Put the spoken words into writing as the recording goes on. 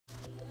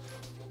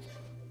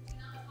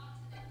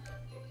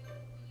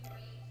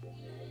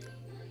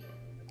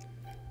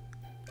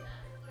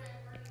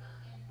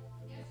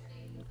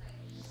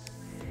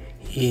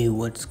Hey,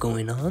 what's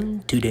going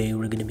on? Today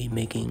we're gonna be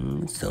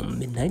making some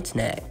midnight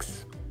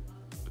snacks.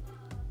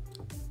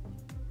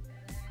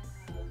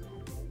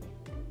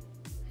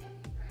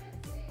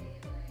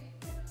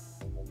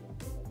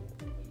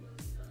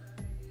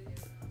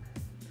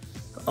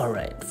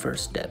 Alright,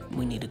 first step,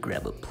 we need to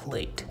grab a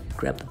plate.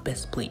 Grab the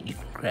best plate you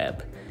can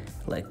grab,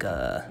 like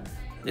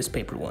this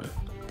paper one.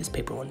 This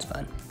paper one's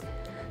fine.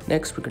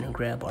 Next, we're gonna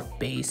grab our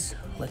base,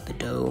 like the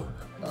dough.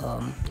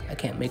 I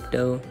can't make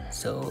dough,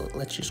 so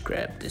let's just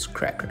grab this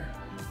cracker.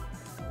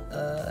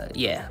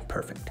 Yeah,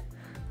 perfect.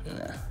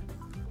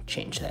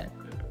 Change that.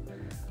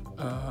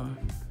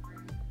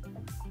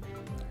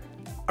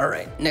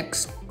 Alright,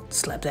 next,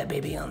 slap that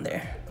baby on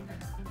there.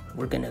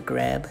 We're gonna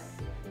grab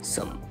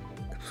some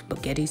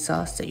spaghetti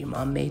sauce that your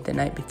mom made the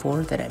night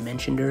before that I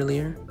mentioned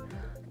earlier.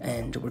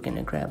 And we're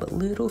gonna grab a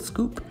little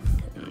scoop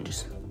and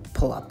just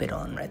plop it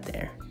on right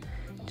there.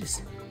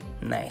 Just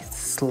nice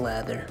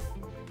slather.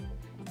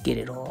 Get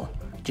it all.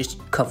 Just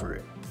cover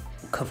it,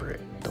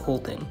 the whole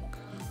thing.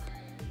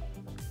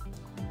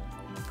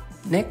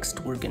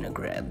 Next, we're gonna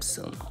grab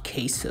some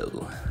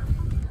queso.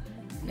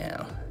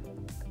 Now,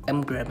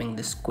 I'm grabbing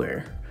the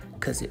square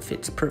because it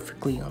fits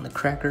perfectly on the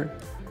cracker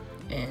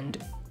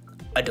and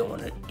I don't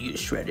want to use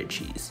shredded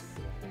cheese.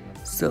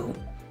 So,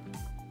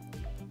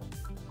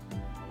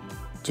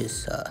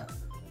 just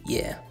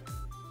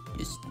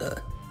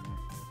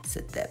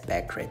set that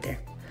back right there.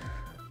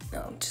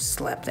 Now, just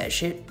slap that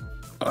shit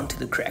onto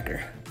the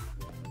cracker.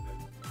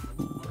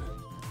 Ooh,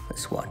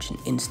 let's watch an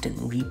instant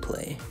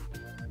replay.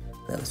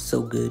 That was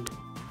so good.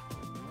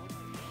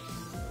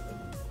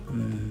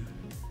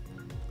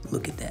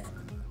 Look at that.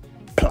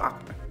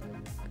 Plop.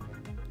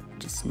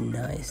 Just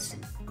nice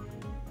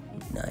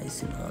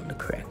and on the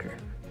cracker.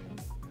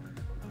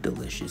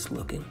 Delicious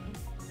looking.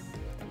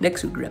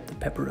 Next we grab the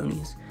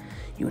pepperonis.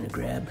 You wanna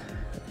grab,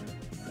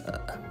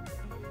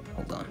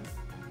 hold on.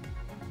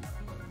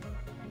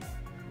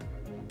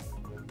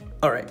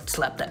 Alright,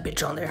 slap that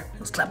bitch on there.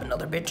 Slap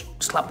another bitch.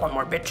 Slap one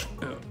more bitch.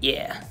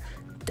 Yeah,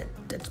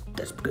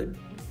 that's good.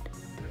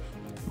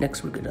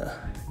 Next we're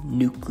gonna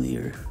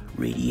nuclear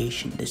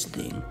radiation this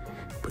thing.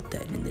 Put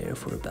that in there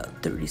for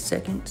about 30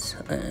 seconds.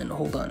 And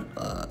hold on,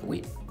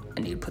 wait.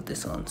 I need to put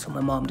this on so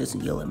my mom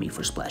doesn't yell at me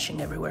for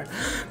splashing everywhere.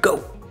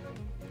 Go!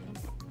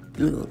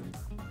 Little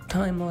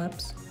time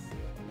lapse.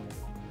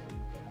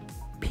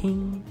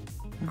 Ping.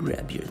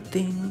 Grab your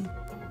thing.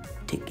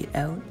 Take it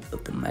out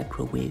of the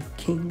microwave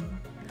king.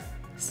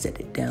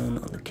 Set it down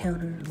on the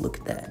counter. Look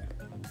at that.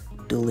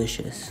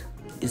 Delicious.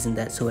 Isn't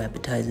that so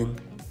appetizing?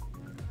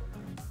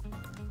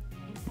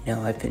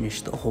 Now I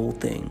finished the whole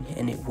thing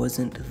and it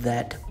wasn't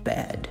that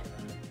bad.